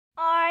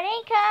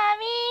Arden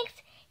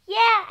Comics. Yeah,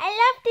 I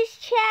love this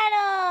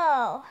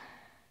channel.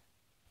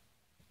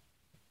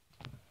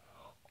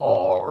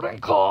 Arden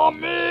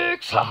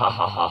Comics.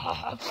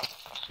 Hi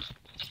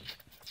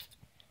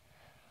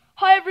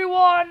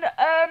everyone.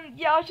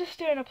 Yeah, I was just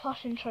doing a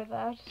plush intro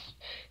there.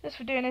 Just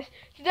for doing this.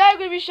 Today I'm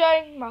going to be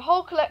showing my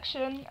whole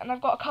collection, and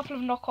I've got a couple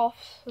of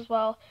knockoffs as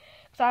well,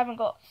 because I haven't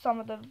got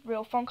some of the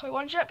real Funko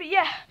ones yet. But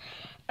yeah,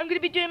 I'm going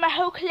to be doing my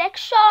whole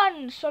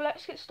collection. So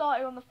let's get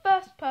started on the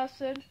first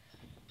person.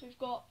 We've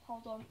got,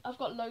 hold on, I've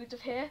got loads of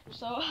here,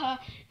 so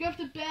you have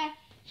to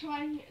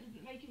try and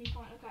make me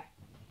find. Okay,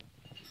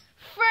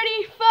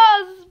 Freddy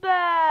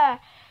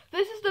Fazbear.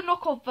 This is the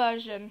knockoff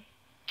version.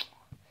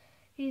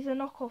 He's a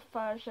knockoff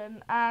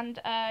version, and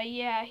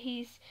yeah,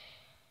 I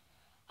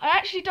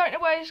actually don't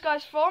know where this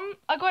guy's from.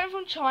 I got him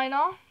from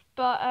China,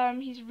 but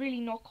he's really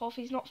knockoff.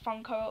 He's not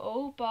Funko at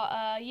all,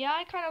 but yeah,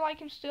 I kind of like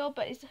him still.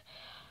 But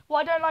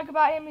what I don't like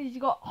about him is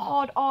he's got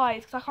hard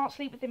eyes, because I can't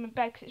sleep with him in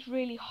bed because it's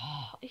really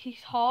hard.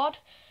 He's hard.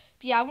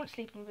 But yeah, I wouldn't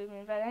sleep with him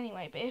in bed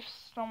anyway. But if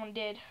someone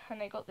did and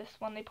they got this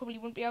one, they probably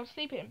wouldn't be able to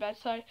sleep in bed.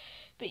 So,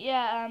 but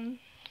yeah,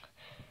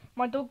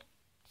 my dog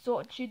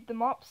sort of chewed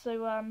them up.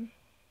 So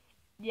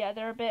yeah,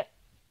 they're a bit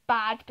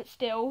bad, but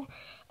still.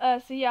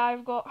 So yeah,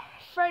 I've got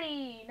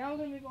Freddy. Now we're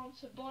going to move on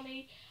to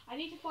Bonnie. I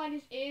need to find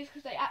his ears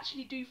because they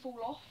actually do fall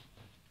off.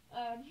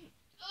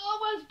 Oh,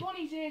 where's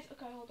Bonnie's ears?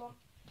 Okay, hold on.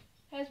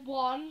 There's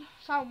one.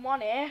 Found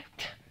one ear.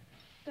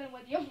 Don't know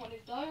where the other one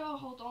is though. Oh,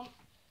 hold on.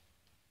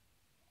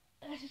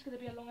 This is going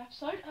to be a long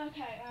episode.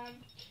 Okay,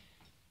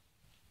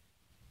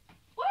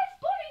 where's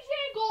Bonnie's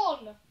ear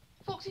gone?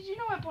 Foxy, do you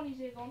know where Bonnie's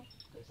ear gone?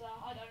 Because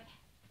I don't.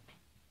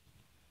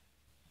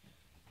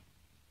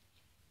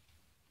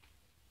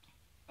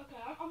 Okay,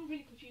 I'm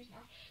really confused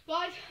now.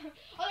 Guys,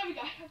 oh, there we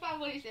go. I found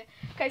Bonnie's ear.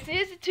 Okay, so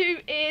here's the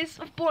two ears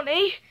of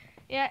Bonnie.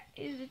 Yeah,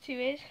 here's the two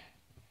ears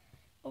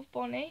of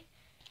Bonnie.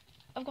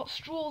 I've got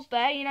straws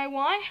there, you know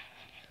why?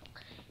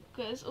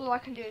 Because all I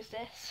can do is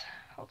this.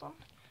 Hold on.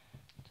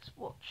 Just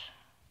watch.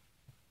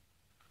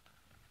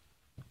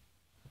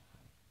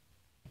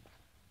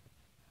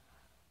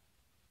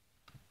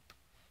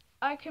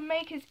 I can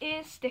make his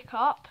ears stick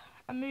up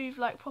and move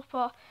like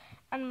proper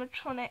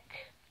animatronic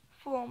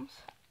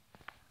forms.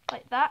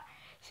 Like that.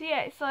 So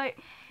yeah, it's like,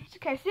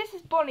 okay, so this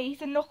is Bonnie.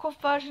 He's a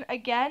knockoff version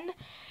again.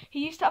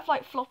 He used to have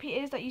like floppy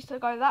ears that used to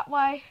go that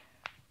way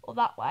or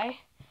that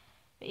way.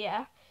 But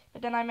yeah,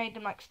 but then I made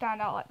them like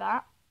stand out like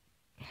that.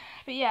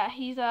 But yeah,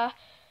 he's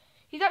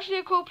actually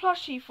a cool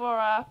plushie for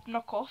a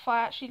knockoff.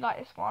 I actually like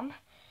this one.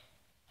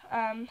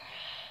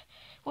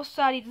 What's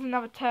sad, he doesn't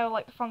have a tail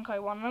like the Funko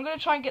one. I'm going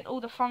to try and get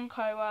all the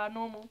Funko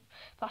normal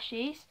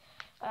plushies,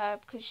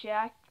 because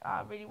yeah,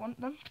 I really want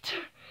them.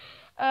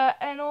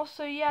 And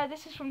also, yeah,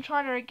 this is from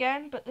China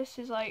again, but this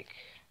is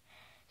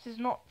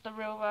not the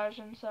real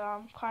version, so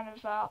I'm kind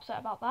of upset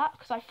about that,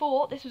 because I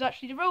thought this was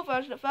actually the real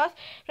version at first.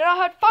 Then I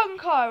heard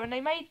Funko, and they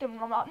made them,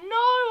 and I'm like, no,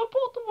 I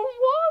bought them all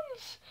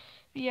once.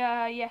 But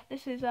yeah,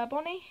 this is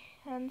Bonnie,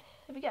 and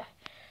here we go.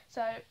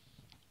 So,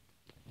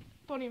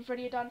 Bonnie and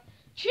Freddy are done.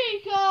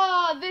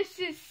 Chica! This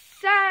is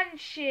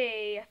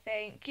Sanchi, I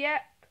think.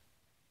 Yep.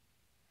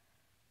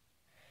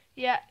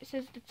 Yeah, it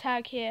says the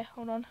tag here.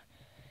 Hold on.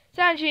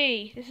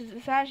 Sanchi! This is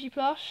the Sanchi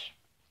plush.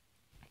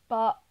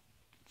 But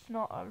it's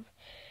not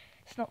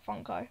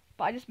Funko.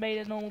 But I just made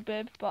a normal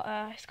bib. But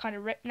it's kind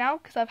of ripped now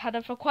because I've had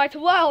her for quite a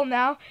while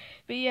now.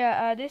 But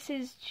yeah, this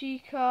is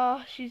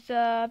Chica. She's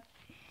Let's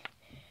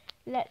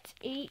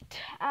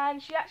Eat.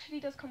 And she actually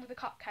does come with a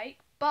cupcake.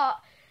 But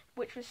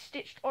which was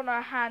stitched on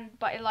her hand,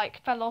 but it like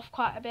fell off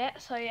quite a bit,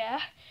 so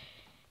yeah.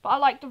 But I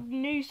like the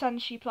new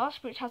Sanchi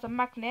plush, which has a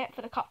magnet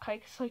for the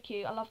cupcake. It's so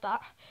cute, I love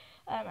that.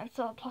 And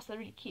so plus they're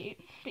really cute.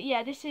 But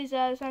yeah, this is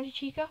Sanchi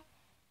Chica,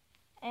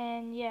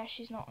 and yeah,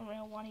 she's not a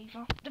real one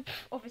either.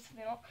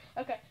 Obviously not.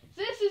 Okay,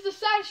 so this is the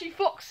Sanchi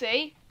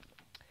Foxy.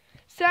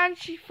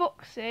 Sanchi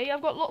Foxy.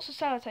 I've got lots of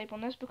sellotape on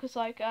this because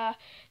like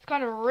it's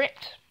kind of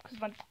ripped because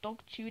my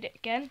dog chewed it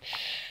again.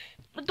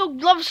 My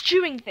dog loves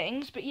chewing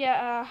things, but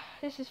yeah,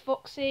 this is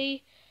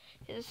Foxy.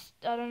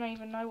 I don't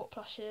even know what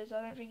plush it is.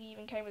 I don't think he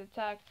even came with a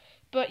tag.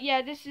 But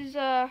yeah, this is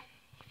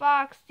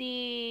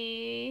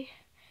Foxy.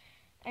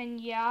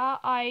 And yeah,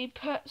 I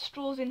put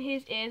straws in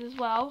his ears as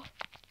well.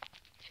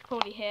 You can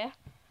probably hear.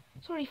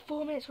 It's already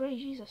 4 minutes already,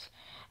 Jesus.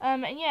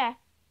 And yeah,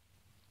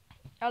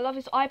 I love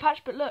his eye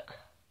patch, but look.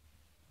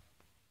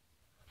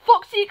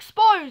 Foxy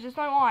exposed! There's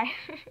no eye.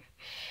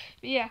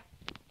 But yeah,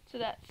 so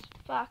that's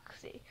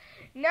Foxy.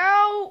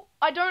 Now,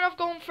 I don't have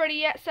Golden Freddy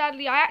yet,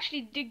 sadly. I actually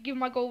did give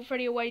my Golden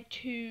Freddy away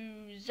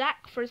to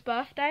Zach for his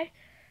birthday.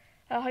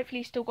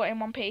 Hopefully he's still got it in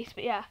one piece,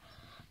 but yeah.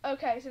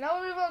 Okay, so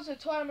now we move on to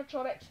toy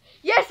animatronics.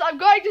 Yes, I'm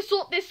going to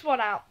sort this one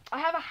out. I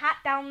have a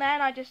hat down there,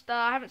 and I just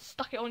I haven't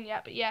stuck it on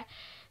yet, but yeah.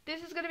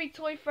 This is going to be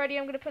Toy Freddy.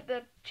 I'm going to put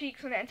the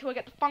cheeks on it until I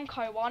get the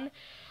Funko one.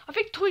 I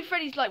think Toy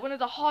Freddy's like one of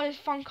the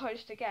hardest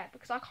Funkos to get,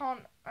 because I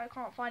can't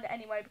find it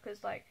anyway,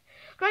 because like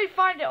I can only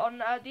find it on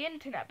the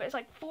internet, but it's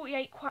like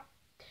 $48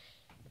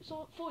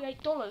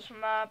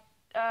 from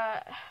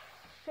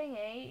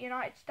thingy,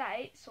 United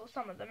States, or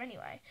some of them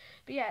anyway.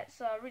 But yeah,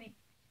 it's really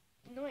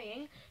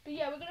annoying. But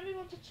yeah, we're gonna move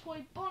on to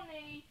Toy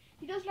Bonnie.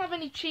 He doesn't have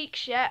any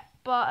cheeks yet,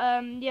 but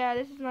yeah,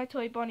 this is my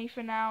Toy Bonnie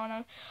for now,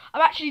 and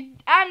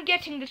I'm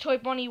getting the Toy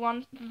Bonnie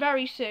one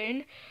very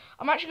soon.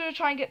 I'm actually going to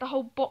try and get the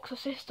whole box of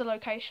sister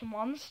location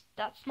ones.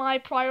 That's my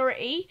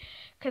priority,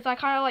 because I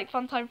kind of like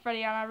Funtime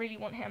Freddy and I really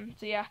want him,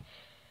 so yeah.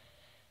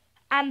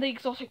 And the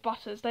exotic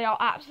butters, they are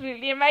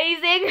absolutely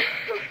amazing.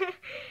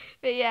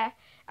 But yeah,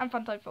 and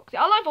Funtime Foxy.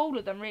 I love all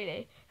of them,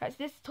 really. That's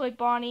this Toy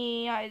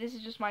Bonnie, this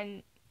is just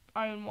my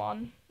own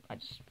one.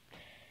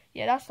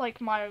 Yeah, that's like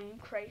my own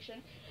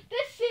creation.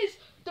 This is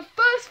the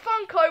first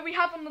Funko we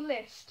have on the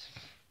list.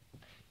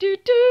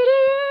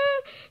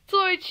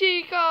 Toy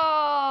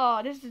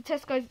Chica! This is a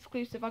Tesco's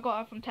exclusive. I got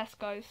her from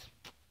Tesco's.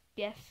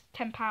 Yes,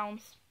 £10.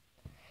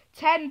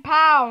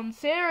 £10!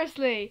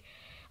 Seriously!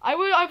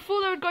 I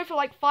thought they would go for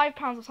like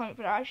 £5 or something,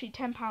 but they're actually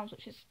 £10,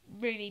 which is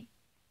really,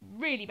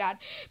 really bad.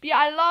 But yeah,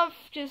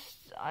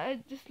 I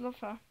just love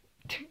her.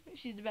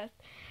 She's the best.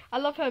 I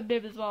love her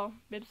bib as well.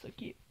 Bib's so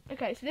cute.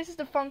 Okay, so this is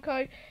the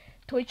Funko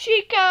Toy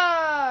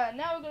Chica!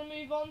 Now we're going to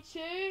move on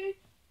to...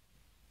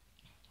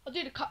 I'll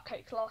do the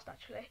cupcakes last,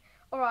 actually.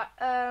 Alright,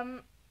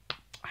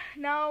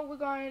 now we're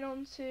going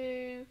on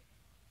to...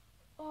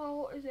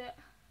 Oh, what is it?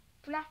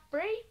 FNAF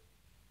 3?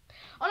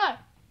 Oh no!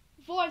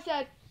 Before I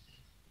said...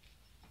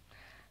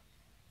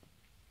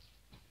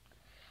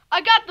 I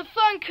got the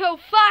Funko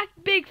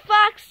Big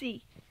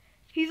Foxy!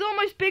 He's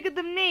almost bigger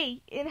than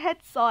me in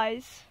head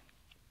size.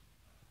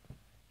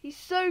 He's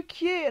so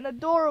cute and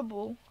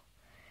adorable.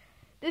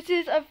 This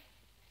is a...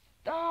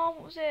 Oh,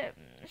 what was it?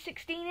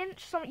 16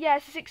 inch? Yeah,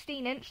 it's a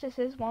 16 inch. This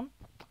is one.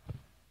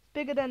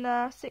 Bigger than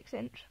a 6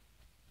 inch.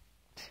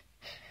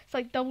 It's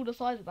like double the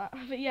size of that.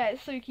 But yeah,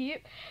 it's so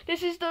cute.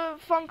 This is the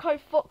Funko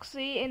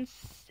Foxy in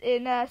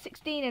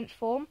 16 inch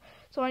form.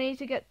 So I need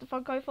to get the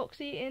Funko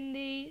Foxy in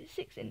the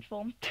 6 inch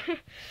form.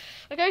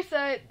 Okay,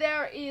 so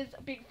there is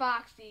Big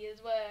Foxy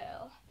as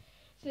well.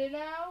 So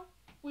now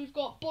we've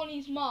got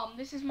Bonnie's mum.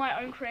 This is my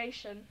own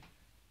creation.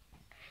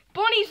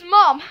 Bonnie's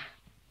mum!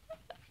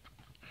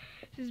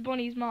 This is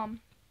Bonnie's mum.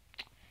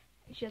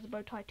 She has a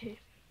bow tie too.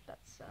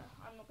 That's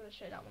I'm not going to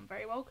show that one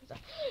very well because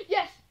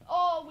yes.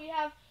 Oh, we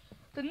have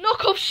the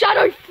knockoff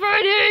Shadow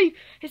Freddy.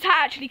 His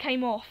hat actually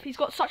came off. He's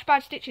got such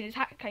bad stitching. His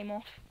hat came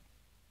off.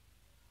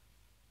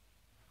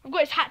 I've got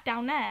his hat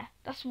down there.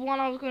 That's the one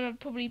I was going to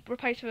probably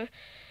replace with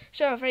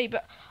Shadow Freddy.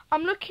 But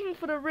I'm looking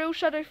for the real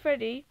Shadow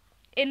Freddy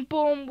in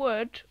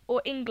Bournemouth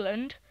or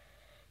England.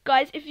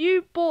 Guys, if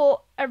you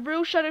bought a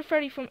real Shadow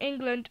Freddy from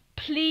England,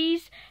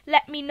 please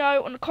let me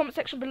know on the comment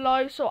section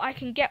below so I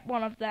can get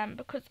one of them,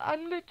 because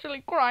I'm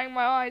literally crying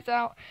my eyes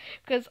out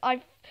because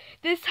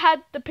this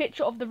had the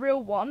picture of the real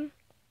one,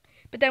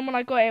 but then when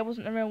I got it, it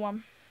wasn't the real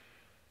one.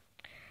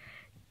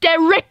 They're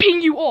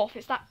ripping you off.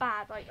 It's that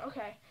bad. Like,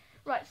 okay.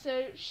 Right,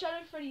 so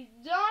Shadow Freddy's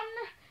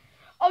done.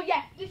 Oh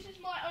yeah, this is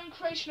my own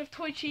creation of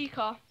Toy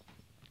Chica.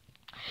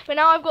 But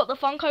now I've got the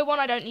Funko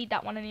one, I don't need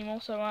that one anymore,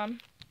 so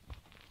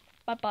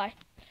bye-bye.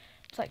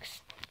 It's like,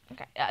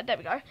 okay, there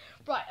we go.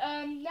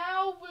 Right,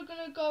 now we're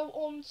going to go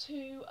on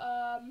to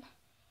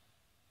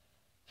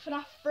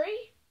FNAF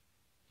 3.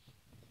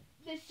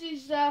 This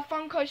is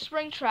Funko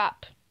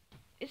Springtrap.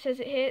 It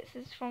says it here, it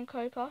says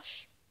Funko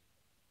plush.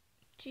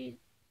 Jeez.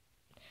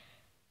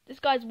 This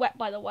guy's wet,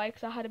 by the way,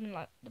 because I had him in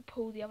like the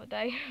pool the other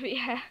day. But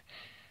yeah.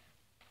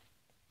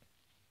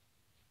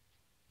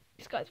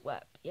 This guy's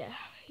wet, yeah.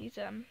 He's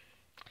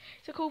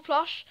it's a cool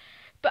plush.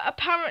 But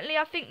apparently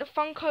I think the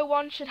Funko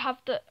one should have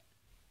the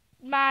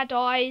mad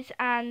eyes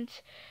and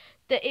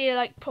the ear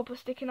like proper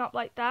sticking up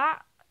like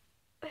that.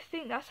 I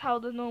think that's how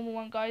the normal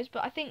one goes,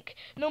 but I think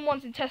normal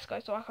one's in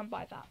Tesco, so I can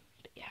buy that.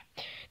 But yeah,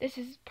 this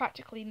is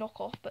practically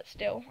knockoff, but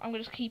still, I'm gonna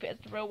just keep it as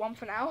the real one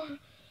for now.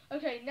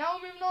 Okay, now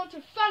we're moving on to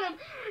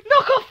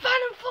knockoff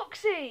Phantom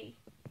Foxy.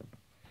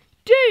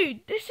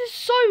 Dude, this is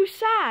so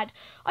sad.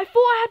 I thought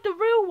I had the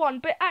real one,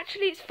 but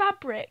actually it's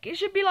fabric. It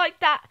should be like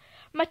that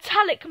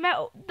metallic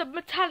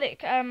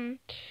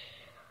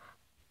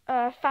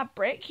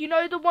fabric, you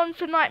know, the one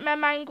for Nightmare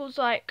Mangle's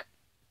like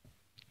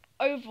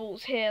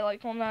ovals here,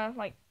 like on the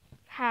like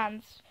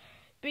hands.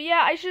 But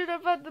yeah, I should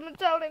have had the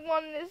metallic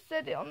one. It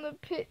said it on the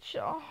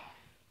picture.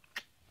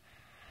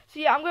 So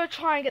yeah, I'm gonna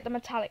try and get the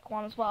metallic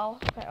one as well.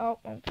 Okay, oh,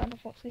 Phantom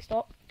Foxy,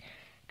 stop.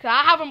 Cause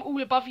I have them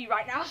all above you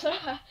right now. So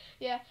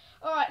yeah.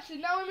 All right. So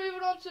now we're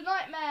moving on to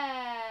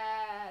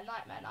Nightmare.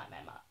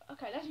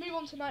 Okay, let's move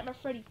on to Nightmare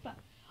Freddy first.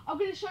 I'm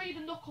gonna show you the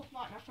knockoff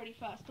Nightmare Freddy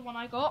first, the one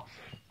I got.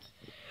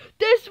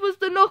 This was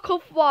the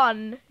knockoff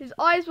one. His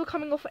eyes were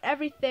coming off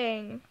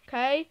everything.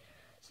 Okay,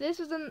 so this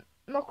was a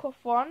knockoff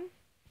one.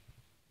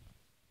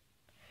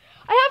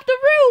 I have the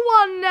real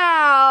one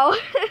now.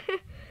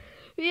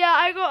 Yeah,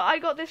 I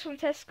got this from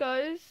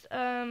Tesco's.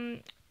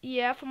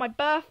 Yeah, for my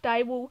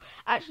birthday. Well,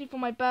 actually, for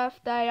my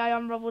birthday, I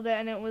unraveled it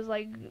and it was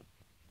like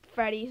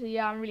Freddy. So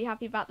yeah, I'm really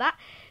happy about that.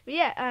 But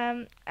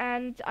yeah,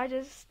 and I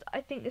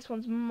think this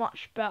one's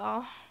much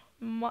better,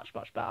 much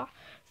better.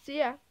 So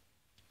yeah.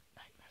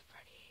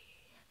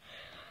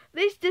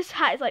 This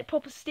hat is like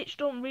proper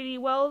stitched on really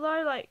well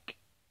though. Like,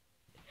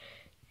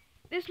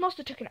 this must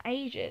have taken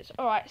ages.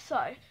 Alright,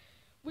 so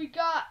we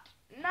got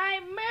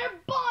Nightmare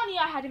Bonnie.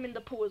 I had him in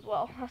the pool as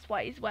well. That's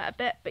why he's wet a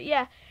bit. But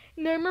yeah,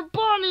 Nightmare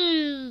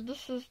Bonnie.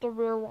 This is the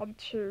real one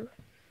too.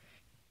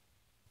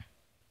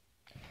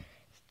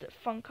 It's the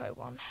Funko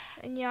one.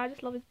 And yeah, I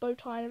just love his bow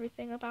tie and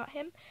everything about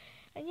him.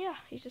 And yeah,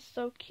 he's just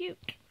so cute.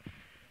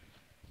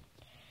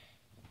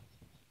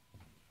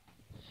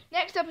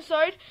 Next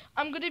episode,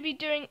 I'm going to be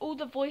doing all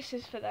the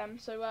voices for them.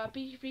 So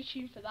be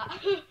tuned for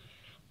that.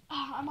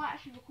 I might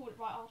actually record it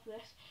right after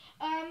this.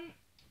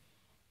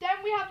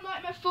 Then we have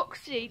Nightmare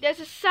Foxy.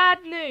 There's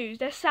sad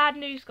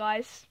news,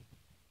 guys.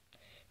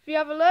 If you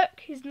have a look,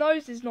 his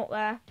nose is not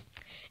there.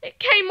 It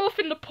came off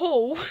in the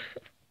pool.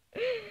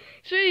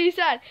 It's really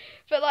sad.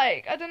 But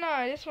like, I don't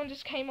know, this one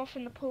just came off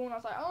in the pool and I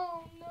was like,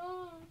 oh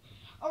no.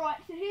 Alright,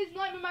 so here's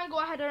Nightmare Mangle.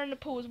 I had her in the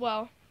pool as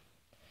well.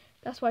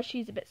 That's why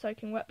she's a bit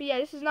soaking wet. But yeah,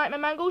 this is Nightmare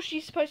Mangle.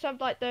 She's supposed to have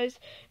like those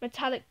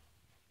metallic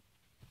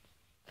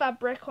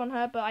fabric on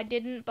her, but I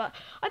didn't. But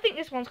I think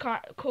this one's kind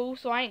of cool,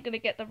 so I ain't gonna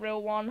get the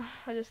real one.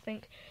 I just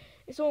think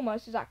it's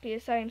almost exactly the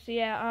same. So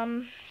yeah,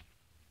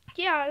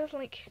 yeah, I just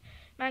like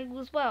Mangle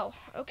as well.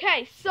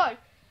 Okay, so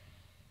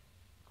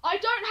I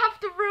don't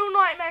have the real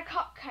Nightmare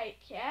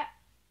Cupcake yet,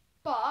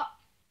 but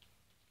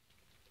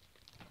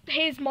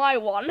here's my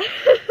one.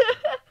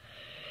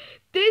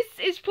 This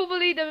is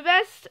probably the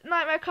best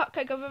Nightmare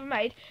Cupcake I've ever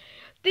made.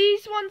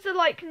 These ones are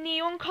like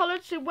neon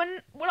coloured, so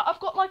when I've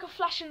got like a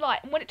flashing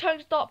light, and when it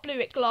turns dark blue,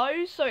 it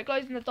glows. So it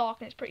glows in the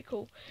dark, and it's pretty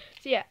cool.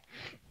 So yeah.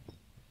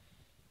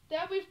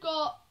 Then we've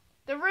got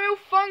the real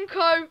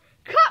Funko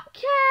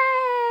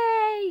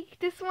Cupcake.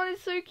 This one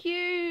is so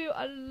cute.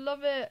 I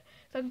love it.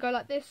 So I can go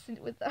like this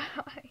with the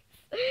eyes.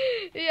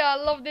 Yeah,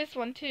 I love this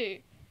one too.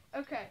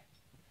 Okay.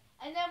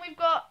 And then we've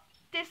got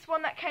this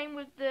one that came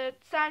with the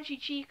Sanchi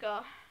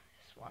Chica.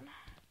 This one.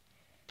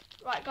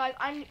 Right, guys,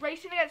 I'm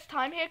racing against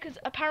time here because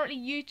apparently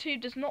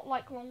YouTube does not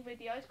like long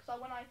videos. Because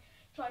when I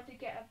tried to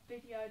get a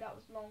video that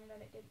was long,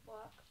 then it didn't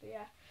work. But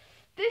yeah,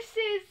 this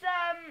is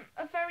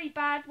a very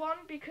bad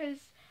one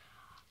because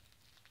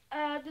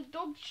the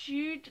dog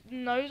chewed the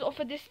nose off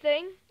of this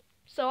thing,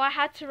 so I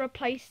had to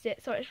replace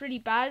it. So it's really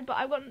bad. But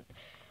I want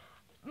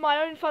my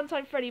own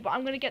Funtime Freddy, but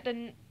I'm gonna get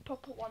the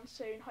proper one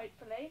soon,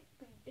 hopefully,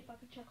 if I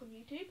can check on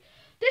YouTube.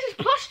 This is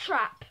Plush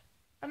Trap.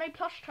 I made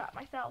Plush Trap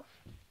myself.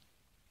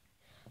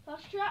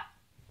 Plush Trap.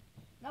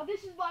 Now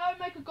this is my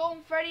Omega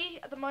Golden Freddy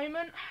at the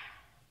moment.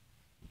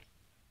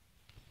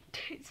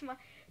 It's my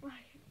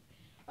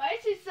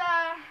this is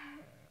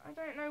I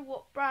don't know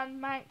what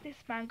brand this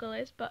mangle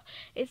is, but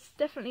it's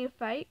definitely a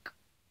fake.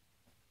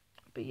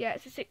 But yeah,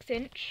 it's a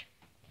 6-inch.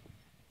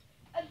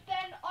 And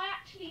then I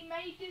actually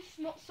made this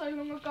not so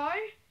long ago.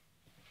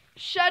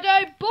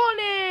 Shadow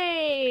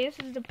Bonnie. This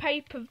is the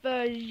paper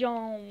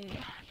version.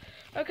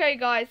 Okay,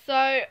 guys.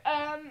 So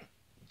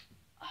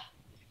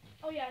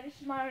oh yeah, this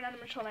is my own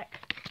animatronic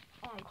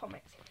on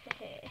comics.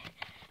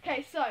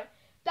 Okay, so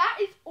that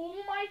is all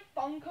my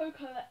Funko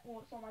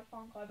well, it's not my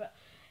Funko, but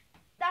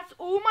that's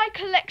all my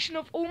collection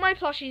of all my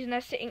plushies, and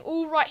they're sitting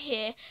all right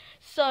here.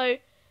 So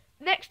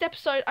next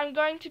episode, I'm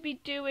going to be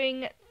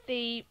doing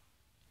the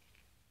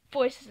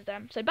voices of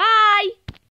them. So bye!